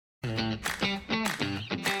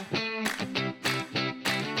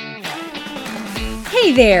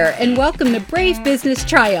Hey there, and welcome to Brave Business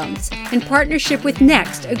Triumphs in partnership with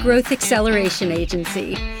Next, a growth acceleration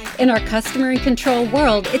agency. In our customer and control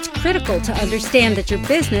world, it's critical to understand that your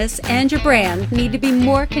business and your brand need to be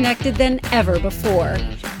more connected than ever before.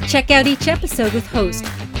 Check out each episode with host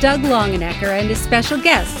Doug Longenecker and his special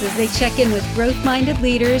guests as they check in with growth-minded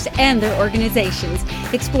leaders and their organizations,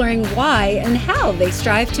 exploring why and how they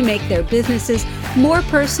strive to make their businesses more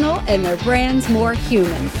personal and their brands more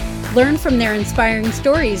human. Learn from their inspiring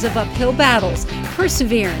stories of uphill battles,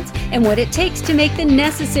 perseverance, and what it takes to make the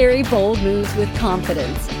necessary bold moves with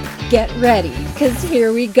confidence. Get ready, because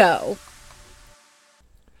here we go.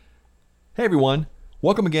 Hey everyone,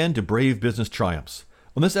 welcome again to Brave Business Triumphs.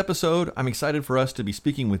 On this episode, I'm excited for us to be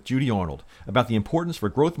speaking with Judy Arnold about the importance for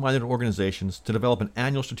growth-minded organizations to develop an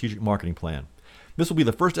annual strategic marketing plan. This will be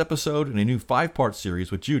the first episode in a new 5-part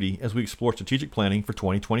series with Judy as we explore strategic planning for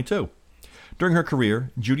 2022. During her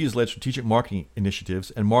career, Judy has led strategic marketing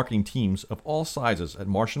initiatives and marketing teams of all sizes at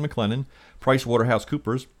Marsh & McLennan,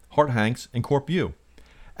 PricewaterhouseCoopers, Hart Hanks, and CorpView.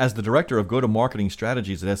 As the director of go-to-marketing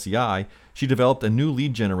strategies at SEI, she developed a new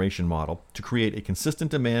lead generation model to create a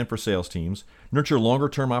consistent demand for sales teams, nurture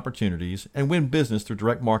longer-term opportunities, and win business through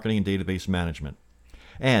direct marketing and database management.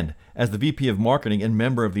 And as the VP of Marketing and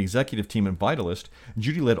member of the executive team at Vitalist,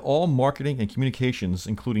 Judy led all marketing and communications,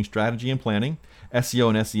 including strategy and planning,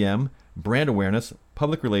 SEO and SEM, brand awareness,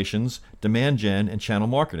 public relations, demand gen, and channel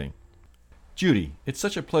marketing. Judy, it's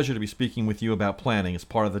such a pleasure to be speaking with you about planning as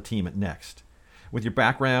part of the team at Next. With your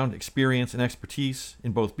background, experience, and expertise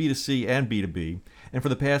in both B2C and B2B, and for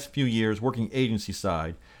the past few years working agency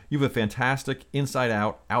side, you have a fantastic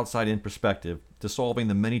inside-out, outside-in perspective to solving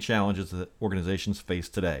the many challenges that organizations face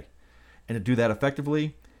today. And to do that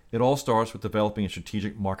effectively, it all starts with developing a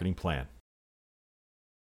strategic marketing plan.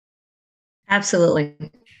 Absolutely.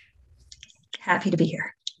 Happy to be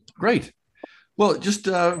here. Great. Well, just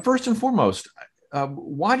first and foremost,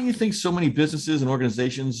 why do you think so many businesses and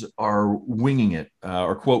organizations are winging it,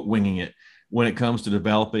 or quote, winging it, when it comes to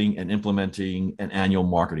developing and implementing an annual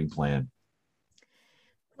marketing plan?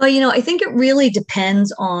 Well, I think it really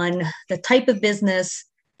depends on the type of business,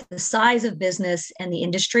 the size of business, and the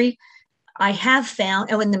industry. I have found,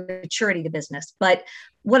 and the maturity of the business. But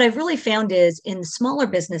what I've really found is in smaller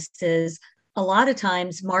businesses, a lot of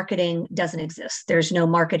times marketing doesn't exist. There's no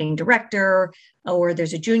marketing director, or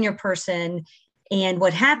there's a junior person. And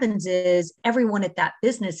what happens is everyone at that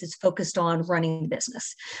business is focused on running the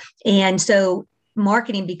business. And so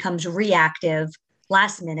marketing becomes reactive,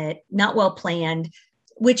 last minute, not well planned,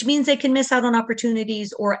 which means they can miss out on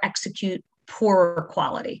opportunities or execute poorer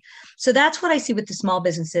quality. So that's what I see with the small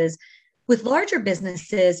businesses. With larger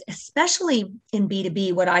businesses, especially in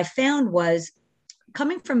B2B, what I found was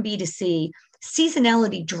coming from B2C,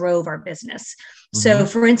 seasonality drove our business. Mm-hmm. So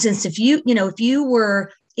for instance, if you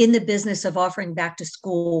were in the business of offering back to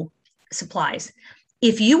school supplies,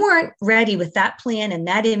 if you weren't ready with that plan and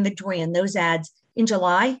that inventory and those ads in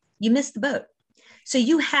July, you missed the boat. So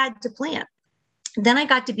you had to plan. Then I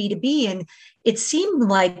got to B2B, and it seemed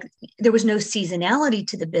like there was no seasonality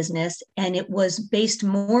to the business, and it was based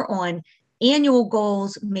more on annual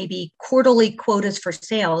goals, maybe quarterly quotas for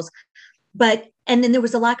sales. And then there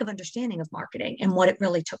was a lack of understanding of marketing and what it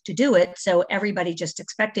really took to do it. So everybody just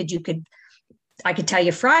expected I could tell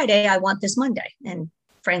you Friday, I want this Monday. And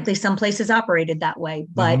frankly, some places operated that way,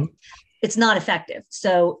 but it's not effective.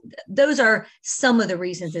 So those are some of the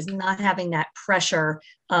reasons, is not having that pressure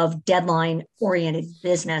of deadline oriented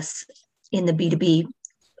business in the B2B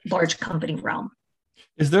large company realm.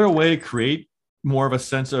 Is there a way to create more of a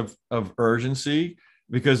sense of urgency?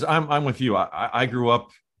 Because I'm with you. I grew up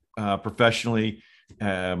professionally.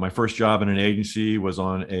 My first job in an agency was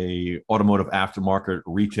on a automotive aftermarket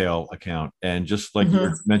retail account. And just like you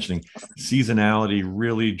were mentioning, seasonality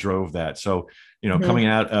really drove that. So, coming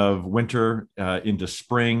out of winter into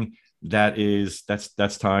spring,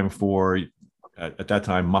 that's time for, at that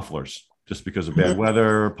time, mufflers, just because of bad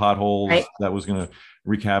weather, potholes, right. That was going to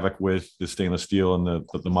wreak havoc with the stainless steel and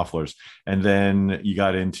the mufflers. And then you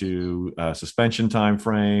got into suspension time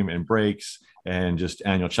frame and brakes, and just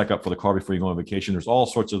annual checkup for the car before you go on vacation. There's all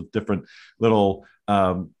sorts of different little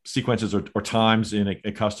sequences or times in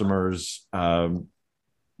a customer's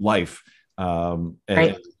life and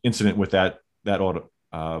right. Incident with that auto,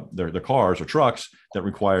 their cars or trucks that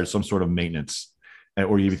required some sort of maintenance,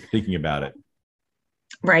 or you thinking about it.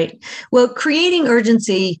 Right. Well, creating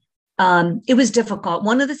urgency, it was difficult.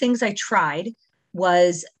 One of the things I tried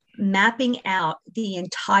was mapping out the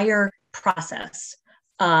entire process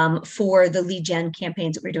for the lead gen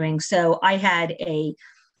campaigns that we're doing. So I had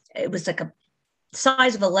it was like a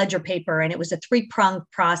size of a ledger paper, and it was a 3-pronged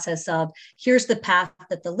process of here's the path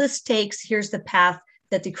that the list takes, here's the path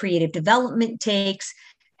that the creative development takes,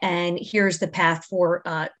 and here's the path for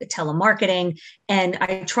telemarketing. And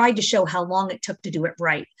I tried to show how long it took to do it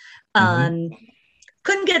right.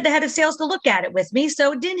 Couldn't get the head of sales to look at it with me,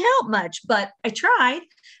 so it didn't help much, but I tried.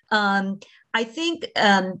 I think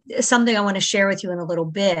something I want to share with you in a little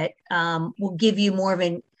bit will give you more of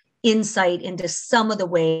an insight into some of the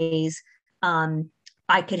ways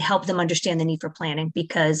I could help them understand the need for planning,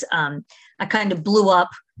 because I kind of blew up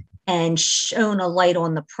and shone a light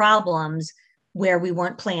on the problems where we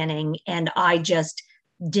weren't planning, and I just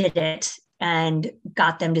did it and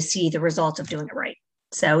got them to see the results of doing it right.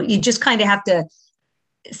 So you just kind of have to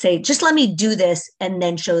say, just let me do this, and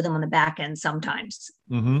then show them on the back end sometimes.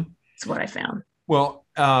 That's what I found. Well,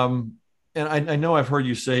 and I know I've heard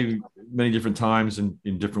you say many different times in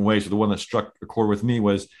different ways, but the one that struck a chord with me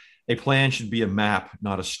was a plan should be a map,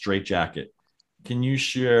 not a straitjacket. Can you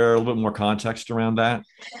share a little bit more context around that?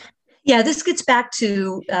 Yeah, this gets back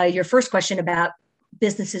to your first question about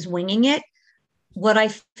businesses winging it. What I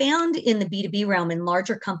found in the B2B realm in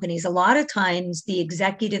larger companies, a lot of times the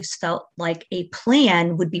executives felt like a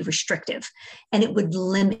plan would be restrictive and it would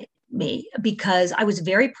limit me, because I was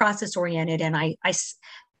very process oriented, and I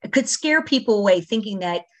could scare people away thinking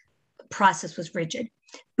that process was rigid.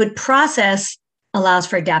 But process allows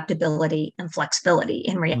for adaptability and flexibility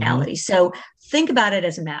in reality. So think about it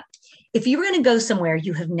as a map. If you were going to go somewhere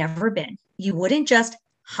you have never been, you wouldn't just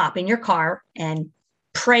hop in your car and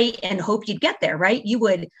pray and hope you'd get there, right? You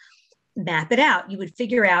would map it out. You would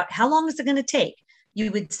figure out, how long is it going to take?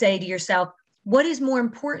 You would say to yourself, what is more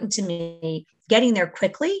important to me, getting there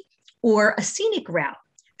quickly or a scenic route?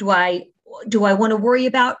 Do I want to worry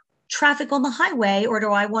about traffic on the highway, or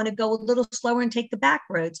do I want to go a little slower and take the back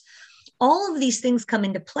roads? All of these things come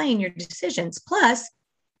into play in your decisions. Plus,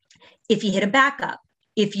 if you hit a backup,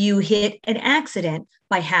 if you hit an accident,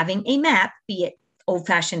 by having a map, be it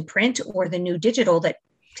old-fashioned print or the new digital that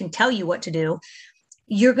can tell you what to do,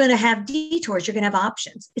 you're going to have detours, you're going to have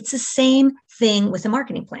options. It's the same thing with a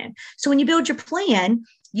marketing plan. So when you build your plan,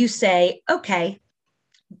 you say, okay,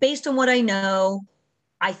 based on what I know,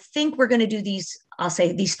 I think we're going to do these, I'll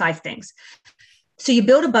say these 5 things. So you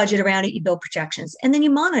build a budget around it, you build projections, and then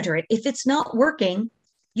you monitor it. If it's not working,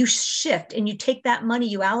 you shift and you take that money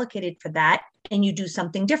you allocated for that and you do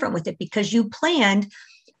something different with it, because you planned,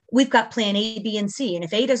 we've got plan A, B, and C. And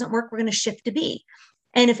if A doesn't work, we're going to shift to B.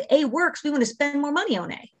 And if A works, we want to spend more money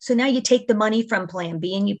on A. So now you take the money from plan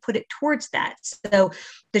B and you put it towards that. So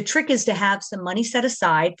the trick is to have some money set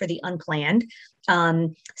aside for the unplanned.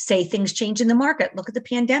 Say things change in the market. Look at the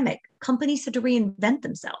pandemic. Companies had to reinvent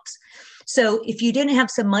themselves. So if you didn't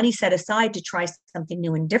have some money set aside to try something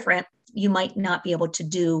new and different, you might not be able to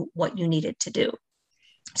do what you needed to do.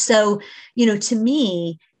 So, to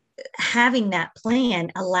me, having that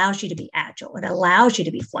plan allows you to be agile. It allows you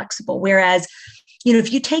to be flexible. Whereas,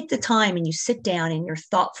 if you take the time and you sit down and you're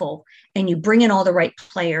thoughtful and you bring in all the right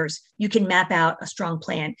players, you can map out a strong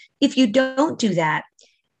plan. If you don't do that,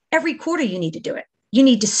 every quarter you need to do it. You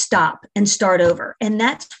need to stop and start over. And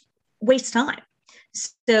that's waste time.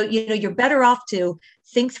 So, you're better off to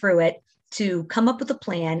think through it, to come up with a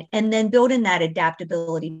plan, and then build in that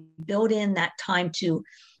adaptability, build in that time to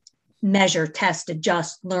measure, test,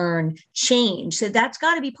 adjust, learn, change. So that's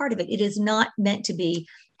got to be part of it. It is not meant to be,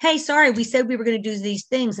 hey, sorry, we said we were going to do these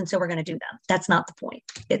things, and so we're going to do them. That's not the point.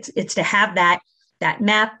 It's to have that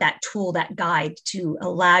map, that tool, that guide to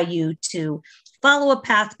allow you to follow a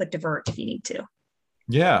path, but divert if you need to.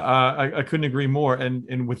 Yeah, I couldn't agree more.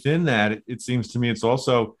 And within that, it seems to me it's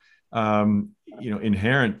also,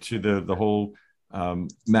 inherent to the whole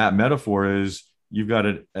map metaphor is you've got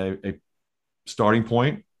a starting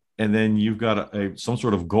point, and then you've got some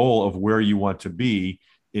sort of goal of where you want to be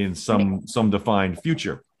in some defined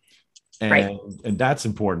future. And that's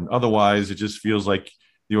important. Otherwise, it just feels like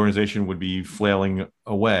the organization would be flailing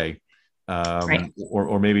away.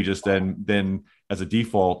 Or maybe just then as a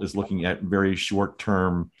default is looking at very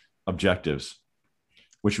short-term objectives,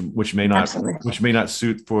 which may not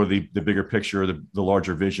suit for the bigger picture or the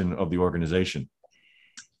larger vision of the organization.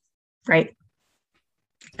 Right.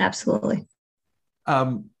 Absolutely.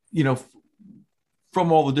 From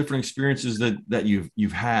all the different experiences that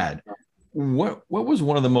you've had, what was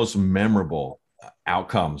one of the most memorable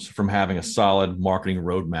outcomes from having a solid marketing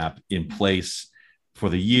roadmap in place for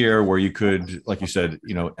the year, where you could, like you said,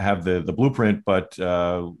 have the blueprint, but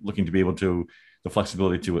looking to be able to the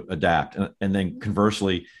flexibility to adapt? And then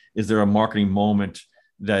conversely, is there a marketing moment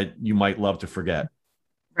that you might love to forget?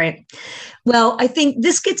 Right. Well, I think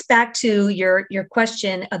this gets back to your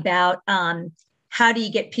question about how do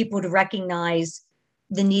you get people to recognize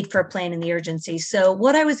the need for a plan and the urgency? So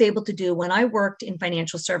what I was able to do when I worked in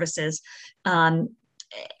financial services, and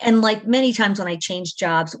like many times when I change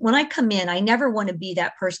jobs, when I come in, I never want to be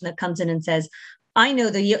that person that comes in and says, I know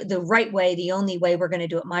the right way, the only way, we're going to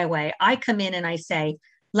do it my way. I come in and I say,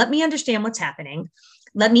 let me understand what's happening.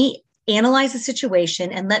 Let me analyze the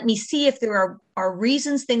situation and let me see if there are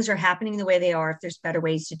reasons things are happening the way they are, if there's better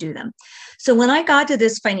ways to do them. So when I got to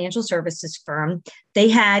this financial services firm, they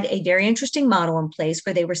had a very interesting model in place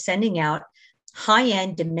where they were sending out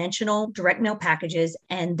high-end dimensional direct mail packages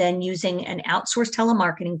and then using an outsourced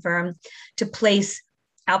telemarketing firm to place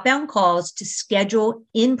outbound calls to schedule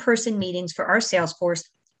in-person meetings for our sales force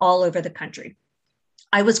all over the country.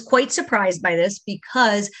 I was quite surprised by this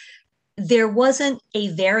because there wasn't a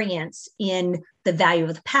variance in the value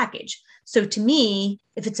of the package. So to me,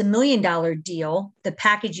 if it's $1 million deal, the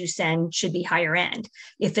package you send should be higher end.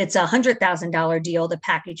 If it's $100,000 deal, the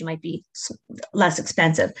package might be less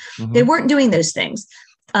expensive. Mm-hmm. They weren't doing those things.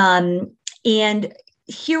 And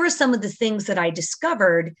here are some of the things that I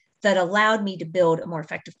discovered that allowed me to build a more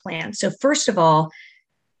effective plan. So first of all,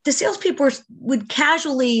 the salespeople would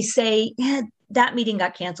casually say, that meeting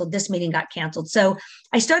got canceled, this meeting got canceled. So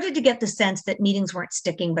I started to get the sense that meetings weren't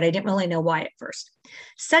sticking, but I didn't really know why at first.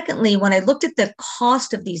 Secondly, when I looked at the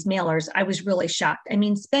cost of these mailers, I was really shocked. I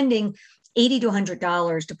mean, spending $80 to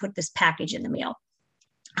 $100 to put this package in the mail,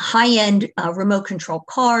 high-end remote control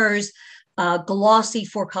cars, glossy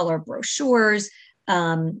 4-color brochures.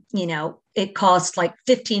 It costs like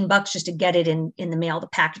 $15 just to get it in the mail, the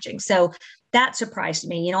packaging. So that surprised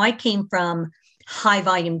me. I came from high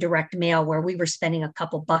volume direct mail where we were spending a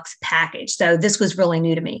couple bucks a package. So this was really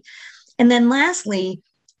new to me. And then lastly,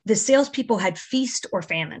 the salespeople had feast or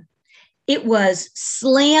famine. It was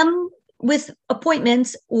slam with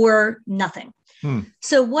appointments or nothing.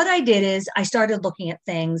 So what I did is I started looking at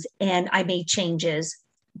things and I made changes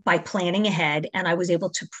by planning ahead, and I was able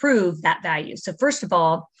to prove that value. So first of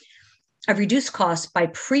all, I've reduced costs by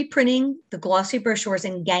pre-printing the glossy brochures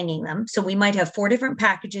and ganging them. So we might have 4 different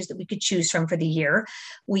packages that we could choose from for the year.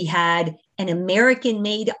 We had an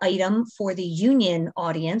American-made item for the union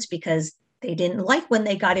audience because they didn't like when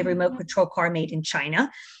they got a remote control car made in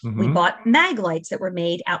China. Mm-hmm. We bought mag lights that were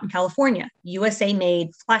made out in California,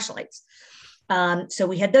 USA-made flashlights. So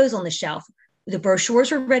we had those on the shelf. The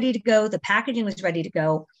brochures were ready to go. The packaging was ready to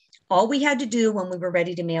go. All we had to do when we were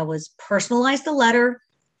ready to mail was personalize the letter,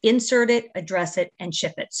 insert it, address it, and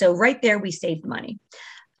ship it. So right there, we saved money.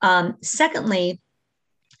 Secondly,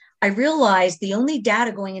 I realized the only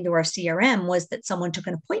data going into our CRM was that someone took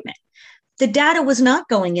an appointment. The data was not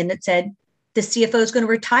going in that said, the CFO is going to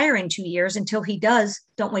retire in 2 years. Until he does,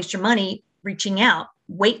 don't waste your money reaching out.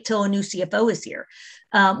 Wait till a new CFO is here.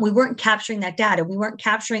 We weren't capturing that data. We weren't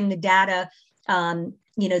capturing the data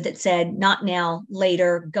that said, not now,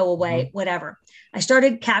 later, go away, whatever. I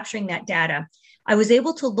started capturing that data. I was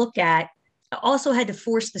able to look at, I also had to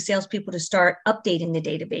force the salespeople to start updating the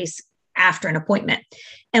database after an appointment.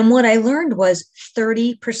 And what I learned was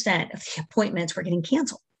 30% of the appointments were getting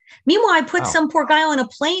canceled. Meanwhile, I put some poor guy on a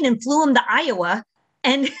plane and flew him to Iowa.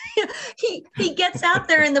 And he gets out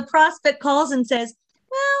there and the prospect calls and says,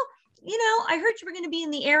 well, I heard you were going to be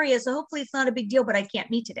in the area, so hopefully it's not a big deal, but I can't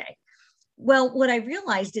meet today. Well, what I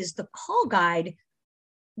realized is the call guide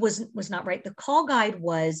was not right. The call guide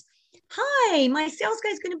was, hi, my sales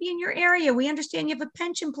guy's going to be in your area. We understand you have a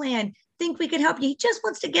pension plan. Think we could help you. He just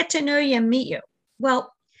wants to get to know you and meet you.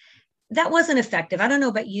 Well, that wasn't effective. I don't know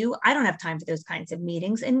about you. I don't have time for those kinds of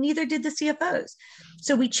meetings, and neither did the CFOs.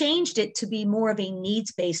 So we changed it to be more of a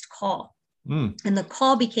needs-based call. And the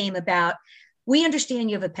call became about, we understand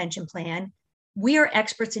you have a pension plan. We are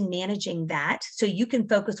experts in managing that. So you can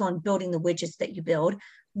focus on building the widgets that you build.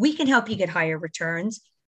 We can help you get higher returns.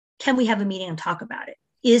 Can we have a meeting and talk about it?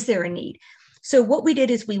 Is there a need? So what we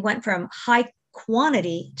did is we went from high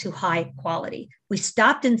quantity to high quality. We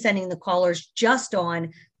stopped in sending the callers just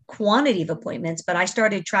on quantity of appointments, but I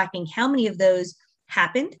started tracking how many of those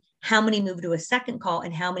happened, how many moved to a second call,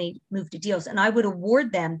 and how many moved to deals. And I would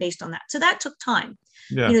award them based on that. So that took time.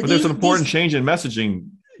 Yeah, but there's an important change in messaging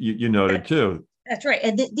you noted too. That's right.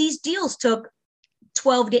 And these deals took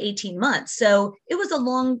 12 to 18 months. So it was a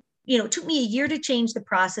long, it took me a year to change the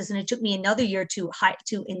process, and it took me another year to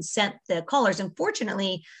incent the callers. And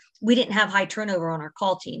fortunately, we didn't have high turnover on our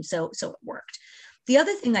call team. So it worked. The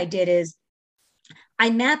other thing I did is I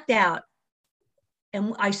mapped out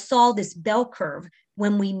and I saw this bell curve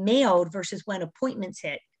when we mailed versus when appointments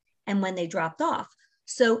hit and when they dropped off.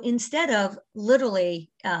 So instead of literally,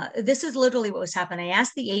 this is literally what was happening. I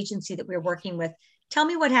asked the agency that we were working with, tell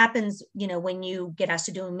me what happens, when you get asked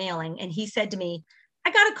to do a mailing. And he said to me, I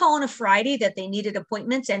got a call on a Friday that they needed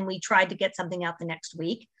appointments and we tried to get something out the next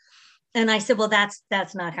week. And I said, well,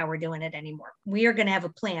 that's not how we're doing it anymore. We are going to have a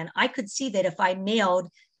plan. I could see that if I mailed,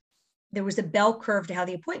 there was a bell curve to how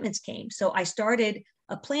the appointments came. So I started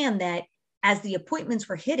a plan that as the appointments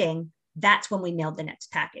were hitting, that's when we mailed the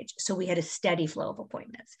next package. So we had a steady flow of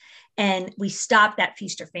appointments and we stopped that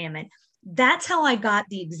feast or famine. That's how I got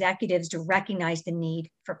the executives to recognize the need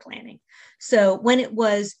for planning. So when it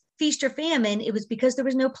was feast or famine, it was because there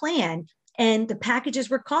was no plan. And the packages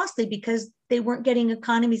were costly because they weren't getting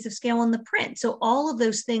economies of scale on the print. So all of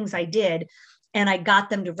those things I did, and I got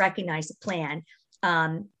them to recognize the plan.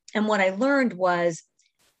 And what I learned was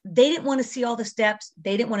they didn't want to see all the steps.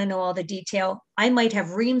 They didn't want to know all the detail. I might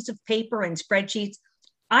have reams of paper and spreadsheets.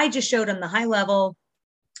 I just showed them the high level.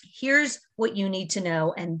 Here's what you need to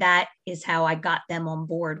know. And that is how I got them on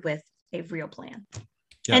board with a real plan.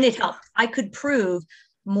 Yeah. And it helped. I could prove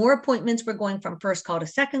more appointments were going from first call to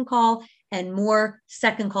second call, and more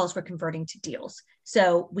second calls were converting to deals.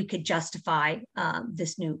 So we could justify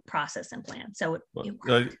this new process and plan. So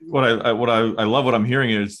what I love what I'm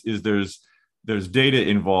hearing is there's data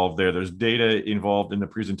involved there. There's data involved in the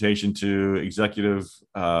presentation to executive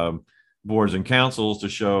boards and councils to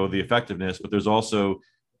show the effectiveness, but there's also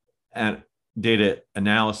data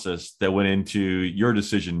analysis that went into your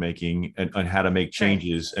decision making and how to make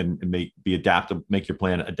changes and make your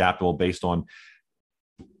plan adaptable based on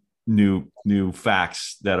new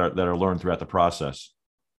facts that are learned throughout the process.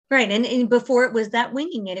 Right. And before it was that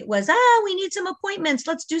winging it, it was, we need some appointments.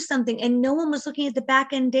 Let's do something. And no one was looking at the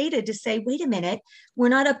back end data to say, wait a minute, we're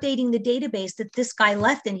not updating the database that this guy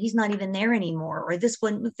left and he's not even there anymore. Or this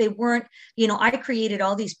one, if they weren't, I created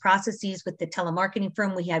all these processes with the telemarketing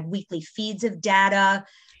firm. We had weekly feeds of data.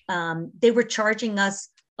 They were charging us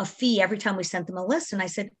a fee every time we sent them a list. And I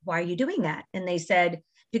said, why are you doing that? And they said,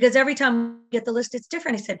 because every time we get the list, it's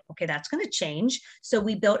different. I said, okay, that's going to change. So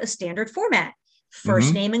we built a standard format.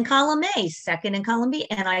 First name in column A, second in column B.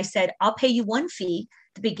 And I said, I'll pay you one fee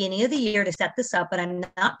at the beginning of the year to set this up, but I'm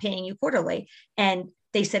not paying you quarterly. And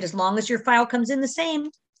they said, as long as your file comes in the same,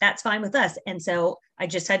 that's fine with us. And so I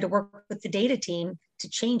just had to work with the data team to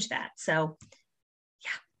change that. So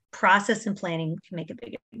yeah, process and planning can make a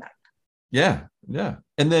big impact. Yeah. Yeah.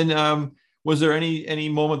 And then was there any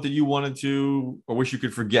moment that you wanted to or wish you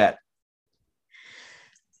could forget?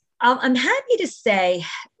 I'm happy to say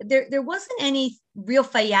there wasn't any real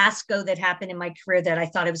fiasco that happened in my career that I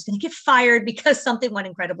thought I was going to get fired because something went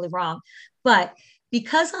incredibly wrong. But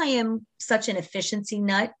because I am such an efficiency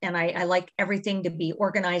nut and I like everything to be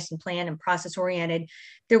organized and planned and process oriented,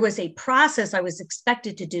 there was a process I was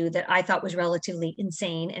expected to do that I thought was relatively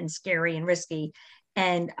insane and scary and risky.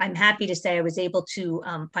 And I'm happy to say I was able to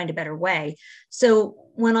find a better way. So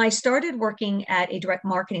when I started working at a direct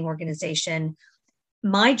marketing organization,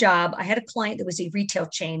 my job, I had a client that was a retail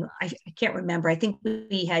chain. I can't remember. I think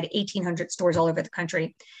we had 1,800 stores all over the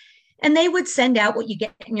country. And they would send out what you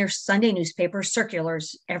get in your Sunday newspaper,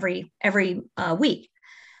 circulars every week.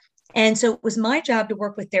 And so it was my job to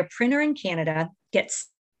work with their printer in Canada, get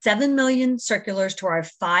 7 million circulars to our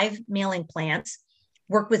 5 mailing plants,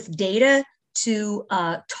 work with data to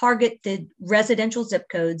target the residential zip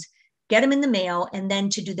codes, get them in the mail, and then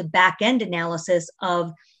to do the back end analysis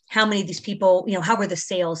of how many of these people, how were the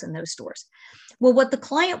sales in those stores? Well, what the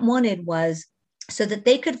client wanted was so that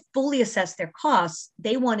they could fully assess their costs,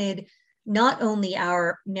 they wanted not only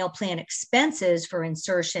our mail plan expenses for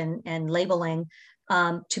insertion and labeling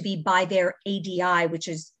to be by their ADI, which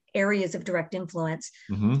is areas of direct influence.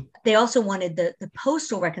 Mm-hmm. They also wanted the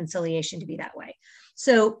postal reconciliation to be that way.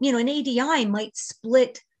 So, an ADI might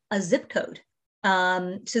split a zip code.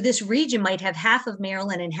 So this region might have half of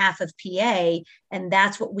Maryland and half of PA, and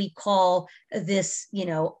that's what we call this,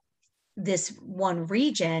 this one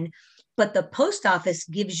region. But the post office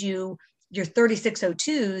gives you your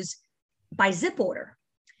 3602s by zip order.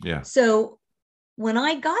 Yeah. So when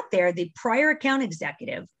I got there, the prior account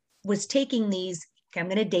executive was taking these, I'm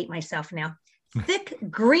going to date myself now, thick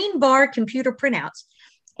green bar computer printouts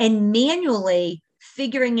and manually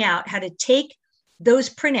figuring out how to take those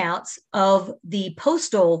printouts of the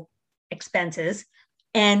postal expenses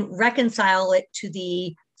and reconcile it to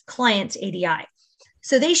the client's ADI.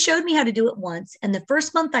 So they showed me how to do it once. And the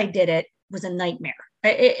first month I did it was a nightmare.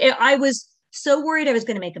 I was so worried I was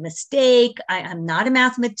going to make a mistake. I'm not a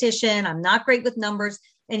mathematician. I'm not great with numbers.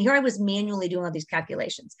 And here I was manually doing all these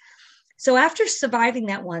calculations. So after surviving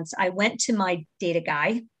that once, I went to my data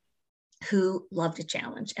guy who loved a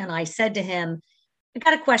challenge. And I said to him, I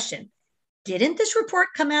got a question. didn't this report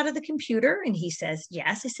come out of the computer? And he says,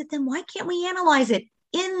 yes. I said, then why can't we analyze it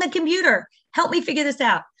in the computer? Help me figure this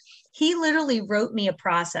out. He literally wrote me a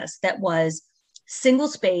process that was single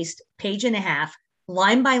spaced, page and a half,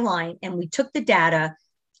 line by line. And we took the data.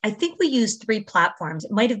 I think we used 3 platforms.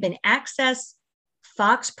 It might have been Access,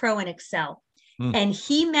 Fox Pro, and Excel. And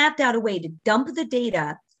he mapped out a way to dump the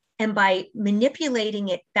data. And by manipulating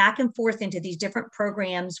it back and forth into these different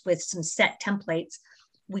programs with some set templates,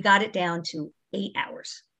 we got it down to 8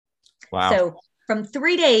 hours. Wow. So from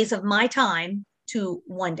 3 days of my time to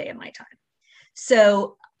 1 day of my time.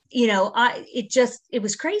 So, you know, it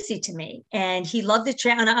was crazy to me. And he loved the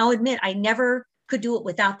chat. And I'll admit, I never could do it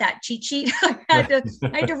without that cheat sheet. I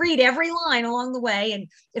had to read every line along the way. And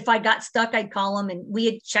if I got stuck, I'd call him, and we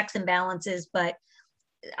had checks and balances. But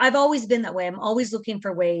I've always been that way. I'm always looking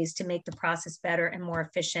for ways to make the process better and more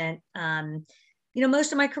efficient. You know,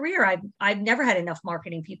 most of my career, I've never had enough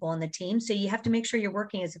marketing people on the team. So you have to make sure you're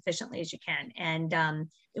working as efficiently as you can. And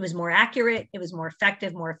it was more accurate. It was more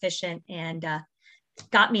effective, more efficient, and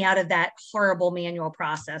got me out of that horrible manual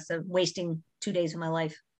process of wasting 2 days of my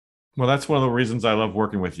life. Well, that's one of the reasons I love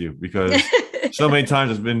working with you, because so many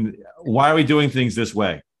times it's been, why are we doing things this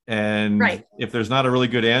way? And right. If there's not a really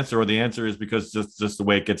good answer, or the answer is because just the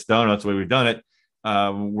way it gets done, that's the way we've done it,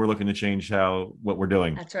 we're looking to change what we're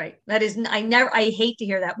doing. That's right. That is, I hate to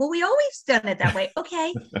hear that. Well, we always done it that way.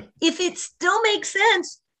 Okay. If it still makes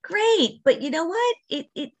sense, great. But you know what?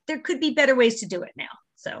 There could be better ways to do it now.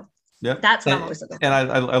 So that's what I'm always looking for. And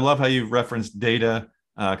I love how you referenced data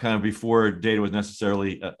kind of before data was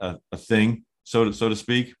necessarily a thing, so to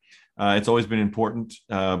speak. It's always been important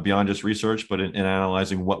beyond just research, but in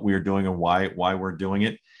analyzing what we are doing and why we're doing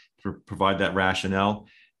it, to provide that rationale.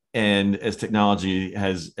 And as technology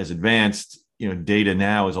has advanced, you know, data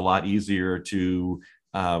now is a lot easier to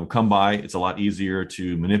come by. It's a lot easier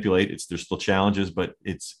to manipulate. There's still challenges, but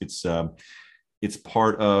it's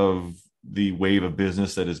part of the wave of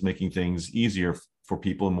business that is making things easier for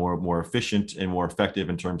people, more efficient and more effective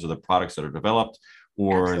in terms of the products that are developed,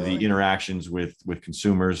 or Absolutely. The interactions with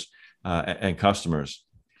consumers and customers.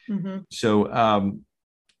 Mm-hmm. So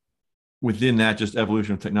within that, just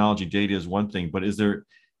evolution of technology, data is one thing, but is there,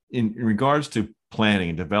 in regards to planning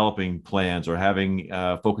and developing plans, or having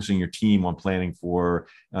focusing your team on planning for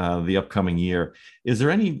the upcoming year, is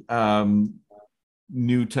there any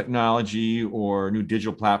new technology or new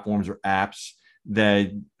digital platforms or apps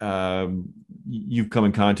that you've come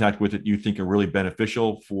in contact with that you think are really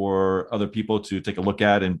beneficial for other people to take a look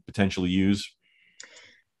at and potentially use?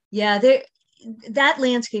 Yeah, that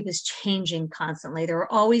landscape is changing constantly. There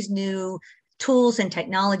are always new tools and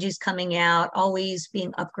technologies coming out, always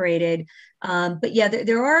being upgraded. But yeah,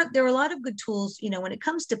 there are a lot of good tools. You know, when it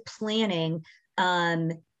comes to planning,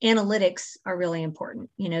 analytics are really important.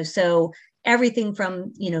 You know, so everything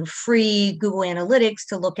from, you know, free Google Analytics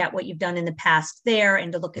to look at what you've done in the past there,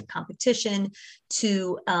 and to look at competition,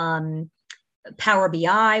 to Power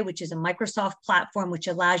BI, which is a Microsoft platform, which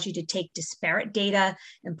allows you to take disparate data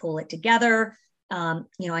and pull it together. You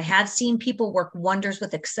know, I have seen people work wonders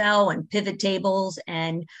with Excel and pivot tables,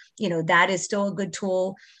 and, you know, that is still a good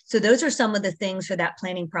tool. So those are some of the things for that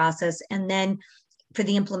planning process. And then for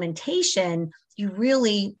the implementation, you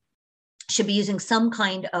really should be using some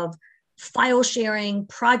kind of file sharing,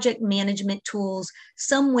 project management tools,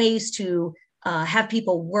 some ways to have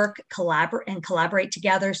people collaborate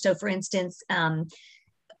together. So for instance,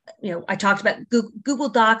 you know, I talked about Google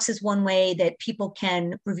Docs is one way that people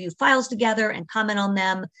can review files together and comment on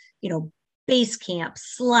them. You know, Basecamp,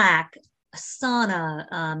 Slack,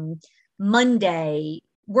 Asana, Monday,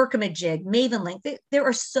 Workamajig, Mavenlink. There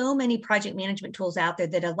are so many project management tools out there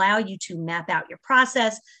that allow you to map out your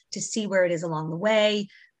process, to see where it is along the way.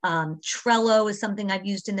 Trello is something I've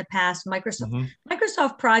used in the past.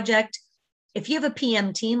 Microsoft Project. If you have a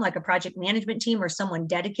PM team, like a project management team or someone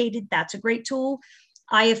dedicated, that's a great tool.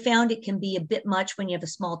 I have found it can be a bit much when you have a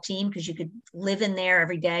small team, because you could live in there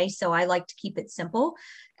every day. So I like to keep it simple.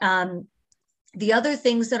 The other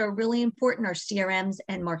things that are really important are CRMs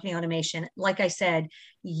and marketing automation. Like I said,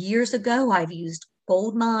 years ago, I've used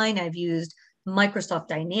Goldmine. I've used Microsoft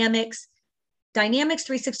Dynamics. Dynamics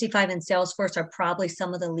 365 and Salesforce are probably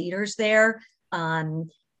some of the leaders there.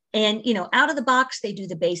 And, you know, out of the box, they do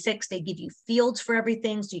the basics. They give you fields for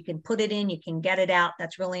everything, so you can put it in, you can get it out.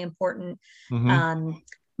 That's really important. Mm-hmm.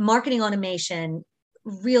 Marketing automation,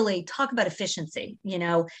 really talk about efficiency. You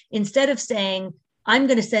know, instead of saying, I'm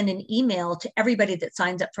going to send an email to everybody that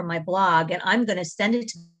signs up for my blog, and I'm going to send it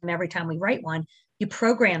to them every time we write one, you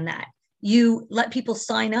program that. You let people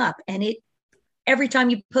sign up, and every time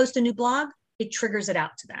you post a new blog, it triggers it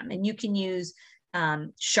out to them. And you can use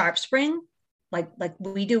SharpSpring like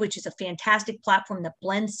we do, which is a fantastic platform that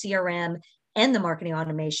blends CRM and the marketing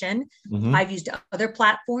automation. Mm-hmm. I've used other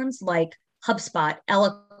platforms like HubSpot,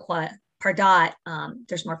 Eloqua, Pardot.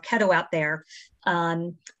 There's Marketo out there.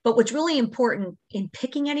 But what's really important in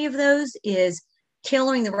picking any of those is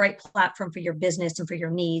tailoring the right platform for your business and for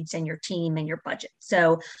your needs and your team and your budget.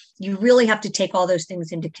 So you really have to take all those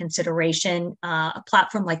things into consideration. A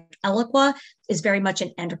platform like Eloqua is very much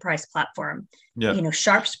an enterprise platform. Yeah.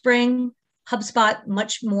 SharpSpring, HubSpot,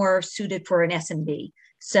 much more suited for an SMB.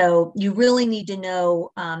 So you really need to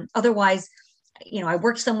know. Otherwise, I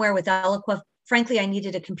worked somewhere with Eloqua. Frankly, I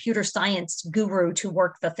needed a computer science guru to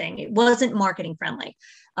work the thing. It wasn't marketing friendly.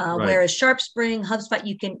 Right. Whereas SharpSpring, HubSpot,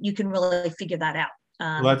 you can really figure that out.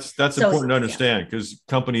 Well, that's important to understand, because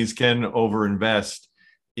companies can overinvest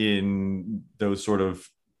in those sort of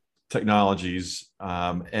technologies,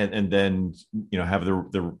 and then have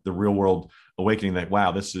the real world awakening that,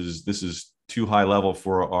 wow, this is too high level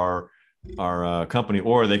for our company,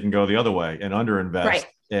 or they can go the other way and underinvest, right,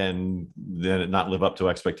 and then not live up to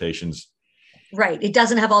expectations. Right. It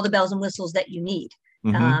doesn't have all the bells and whistles that you need.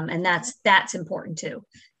 Mm-hmm. And that's important too.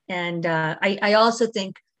 And I also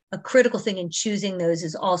think a critical thing in choosing those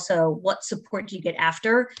is also what support do you get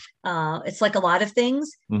after. It's like a lot of things.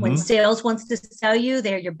 Mm-hmm. When sales wants to sell you,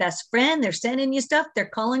 they're your best friend. They're sending you stuff. They're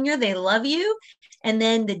calling you. They love you. And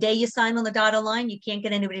then the day you sign on the dotted line, you can't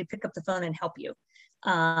get anybody to pick up the phone and help you.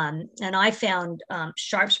 And I found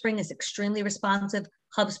SharpSpring is extremely responsive.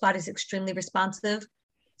 HubSpot is extremely responsive.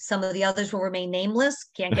 Some of the others will remain nameless.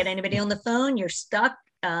 Can't get anybody on the phone. You're stuck.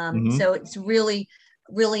 Mm-hmm. So it's really,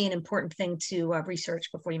 really an important thing to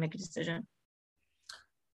research before you make a decision.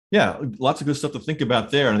 Yeah, lots of good stuff to think about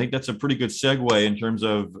there. And I think that's a pretty good segue in terms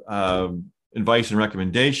of advice and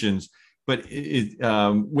recommendations. But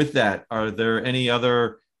with that, are there any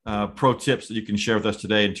other pro tips that you can share with us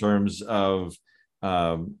today in terms of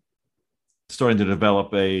starting to develop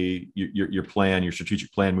your plan, your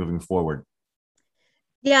strategic plan moving forward?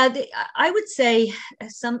 Yeah, I would say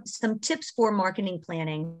some tips for marketing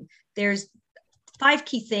planning. There's 5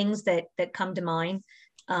 key things that come to mind.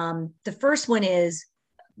 The first one is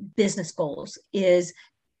business goals.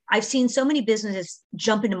 I've seen so many businesses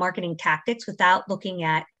jump into marketing tactics without looking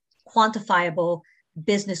at quantifiable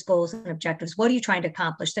business goals and objectives. What are you trying to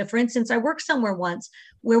accomplish? So for instance, I worked somewhere once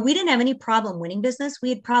where we didn't have any problem winning business. We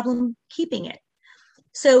had problem keeping it.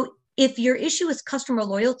 So if your issue is customer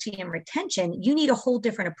loyalty and retention, you need a whole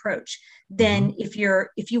different approach than Mm-hmm.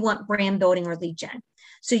 if you want brand building or lead gen.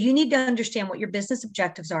 So you need to understand what your business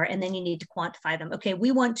objectives are, and then you need to quantify them. Okay,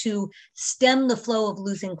 we want to stem the flow of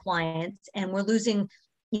losing clients, and we're losing,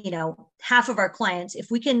 half of our clients. If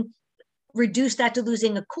we can reduce that to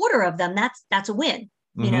losing a quarter of them, that's a win.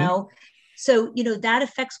 Mm-hmm. So that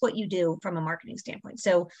affects what you do from a marketing standpoint.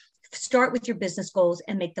 So start with your business goals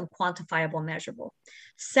and make them quantifiable and measurable.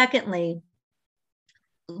 Secondly,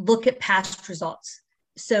 look at past results.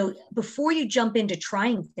 So before you jump into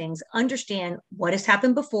trying things, understand what has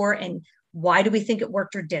happened before and why do we think it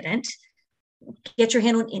worked or didn't. Get your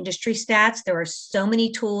hand on industry stats. There are so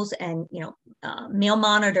many tools, and Mail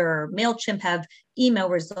Monitor, MailChimp have email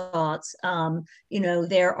results.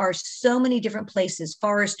 There are so many different places,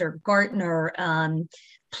 Forrester, Gartner,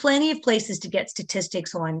 plenty of places to get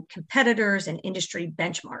statistics on competitors and industry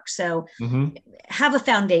benchmarks. So Mm-hmm. have a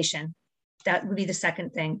foundation. That would be the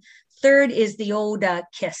second thing. Third is the old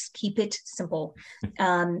KISS, keep it simple.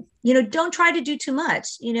 Don't try to do too much.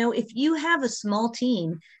 If you have a small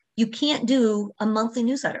team, you can't do a monthly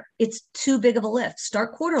newsletter. It's too big of a lift.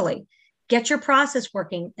 Start quarterly, get your process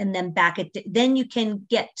working, and then then you can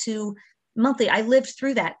get to monthly. I lived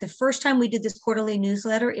through that. The first time we did this quarterly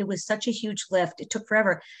newsletter, it was such a huge lift. It took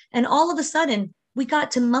forever. And all of a sudden we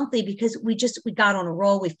got to monthly because we got on a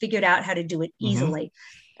roll. We figured out how to do it easily.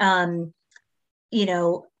 Mm-hmm.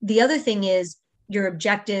 The other thing is your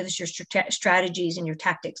objectives, your strategies, and your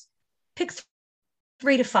tactics. Pick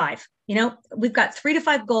 3 to 5. We've got 3 to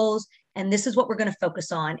 5 goals, and this is what we're going to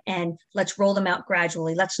focus on. And let's roll them out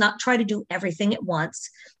gradually. Let's not try to do everything at once.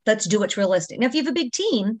 Let's do what's realistic. Now, if you have a big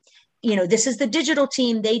team, this is the digital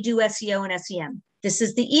team. They do SEO and SEM. This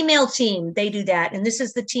is the email team. They do that. And this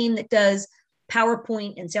is the team that does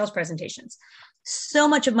PowerPoint and sales presentations. So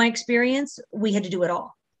much of my experience, we had to do it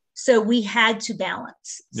all. So we had to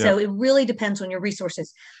balance. Yeah. So it really depends on your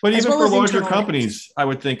resources. But even for larger companies, I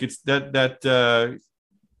would think it's that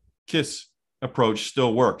KISS approach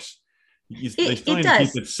still works. They still need to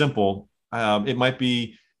keep it simple. It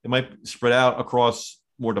might spread out across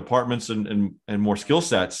more departments and more skill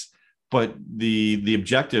sets, but the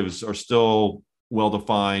objectives are still well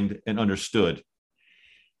defined and understood.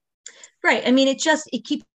 Right. I mean, it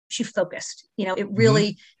keeps keeps you focused. It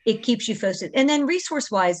really, it keeps you focused. And then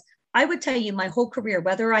resource wise, I would tell you my whole career,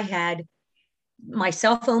 whether I had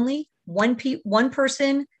myself only, one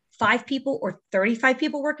person, 5 people, or 35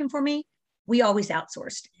 people working for me, we always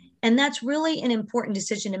outsourced. And that's really an important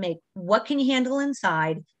decision to make. What can you handle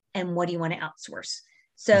inside and what do you want to outsource?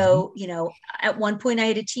 So, at one point I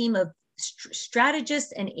had a team of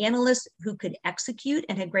strategists and analysts who could execute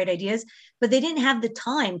and had great ideas, but they didn't have the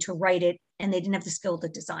time to write it and they didn't have the skill to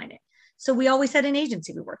design it. So we always had an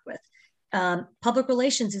agency we worked with. Public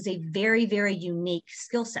relations is a very, very unique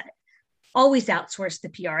skill set. Always outsourced the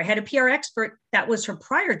PR. I had a PR expert that was her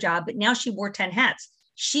prior job, but now she wore 10 hats.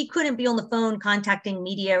 She couldn't be on the phone contacting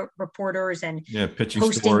media reporters and pitching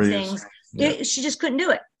posting stories. Things. Yeah. She just couldn't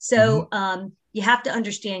do it. So you have to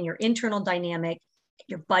understand your internal dynamic,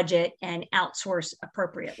 your budget, and outsource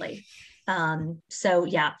appropriately. Fourth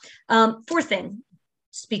thing,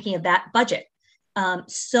 speaking of that, budget.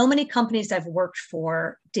 So many companies I've worked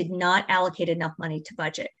for did not allocate enough money to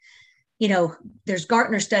budget. There's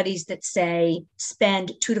Gartner studies that say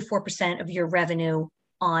spend 2 to 4% of your revenue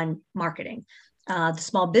on marketing. The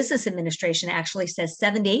Small Business Administration actually says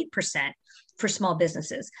 7 to 8% for small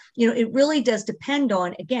businesses. It really does depend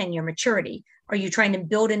on, again, your maturity. Are you trying to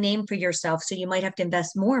build a name for yourself? So you might have to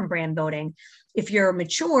invest more in brand building. If you're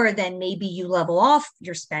mature, then maybe you level off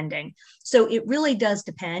your spending. So it really does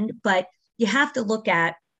depend, but you have to look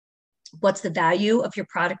at what's the value of your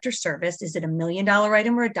product or service. Is it $1 million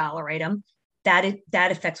item or a dollar item? That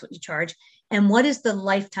affects what you charge. And what is the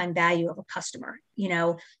lifetime value of a customer?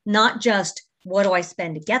 Not just what do I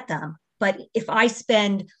spend to get them, but if I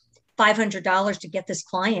spend $500 to get this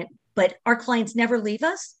client, but our clients never leave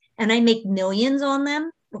us and I make millions on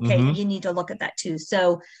them, okay, you need to look at that too.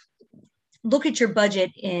 So look at your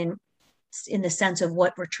budget in the sense of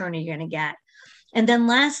what return are you going to get. And then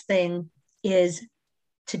last thing is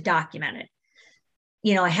to document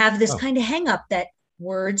it. I have this kind of hang up that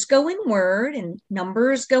words go in Word and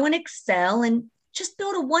numbers go in Excel, and just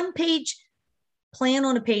build a 1-page plan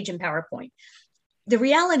on a page in PowerPoint. The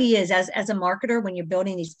reality is, as a marketer, when you're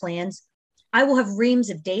building these plans, I will have reams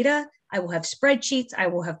of data. I will have spreadsheets. I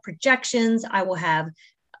will have projections. I will have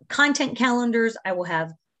content calendars. I will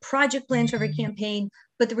have project plans for every campaign.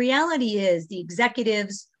 But the reality is the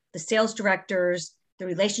executives, the sales directors, the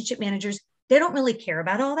relationship managers, they don't really care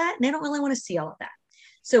about all that. And they don't really want to see all of that.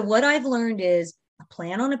 So what I've learned is a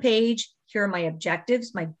plan on a page. Here are my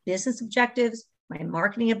objectives, my business objectives, my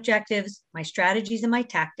marketing objectives, my strategies, and my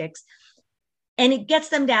tactics. And it gets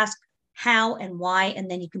them to ask how and why,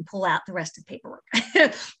 and then you can pull out the rest of the paperwork.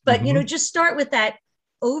 But, just start with that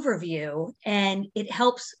overview, and it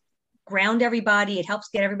helps ground everybody. It helps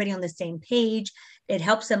get everybody on the same page. It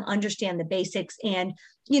helps them understand the basics. And,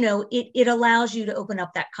 it allows you to open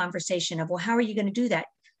up that conversation of, well, how are you going to do that?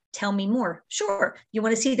 Tell me more. Sure. You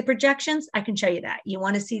want to see the projections? I can show you that. You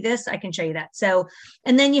want to see this? I can show you that. So,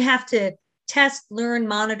 and then you have to test, learn,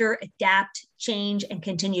 monitor, adapt, change, and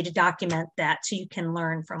continue to document that so you can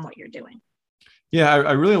learn from what you're doing. Yeah,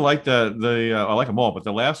 I really like I like them all, but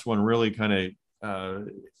the last one really kind of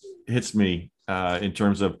hits me in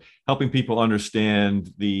terms of helping people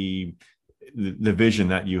understand the vision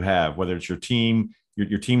that you have, whether it's your team,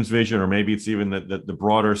 your team's vision, or maybe it's even the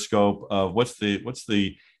broader scope of what's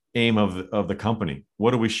the aim of the company.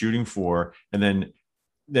 What are we shooting for? And then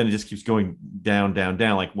it just keeps going down.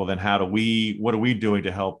 Like, well, then what are we doing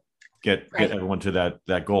to help get everyone to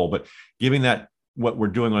that goal? But giving that what we're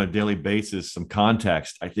doing on a daily basis some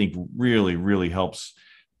context, I think really, really helps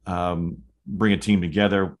bring a team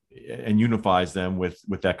together and unifies them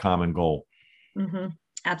with that common goal.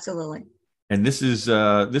 Absolutely. And this is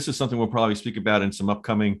something we'll probably speak about in some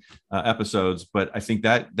upcoming episodes. But I think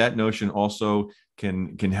that notion also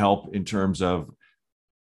can help in terms of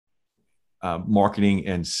marketing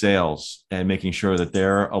and sales, and making sure that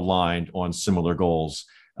they're aligned on similar goals.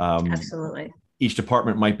 Absolutely. Each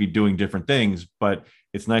department might be doing different things, but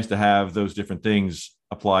it's nice to have those different things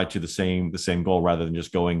applied to the same goal rather than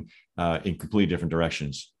just going in completely different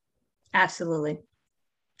directions. Absolutely.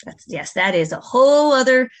 That is a whole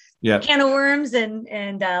other can of worms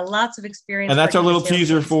and lots of experience. And that's our little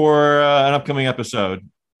teaser for an upcoming episode.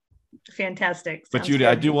 Fantastic. But Judy,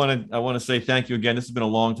 I want to say thank you again. This has been a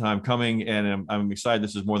long time coming, and I'm excited.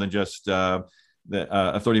 This is more than just a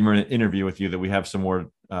 30-minute interview with you, that we have some more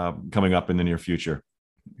coming up in the near future.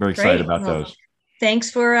 Very excited about those. Thanks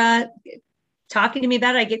for talking to me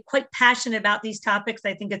about it. I get quite passionate about these topics.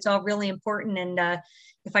 I think it's all really important. And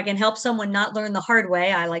if I can help someone not learn the hard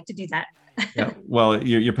way, I like to do that. Yeah. Well,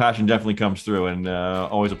 your passion definitely comes through, and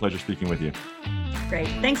always a pleasure speaking with you. Great.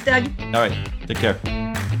 Thanks, Doug. All right. Take care.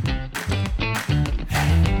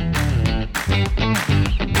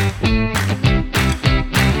 Bye.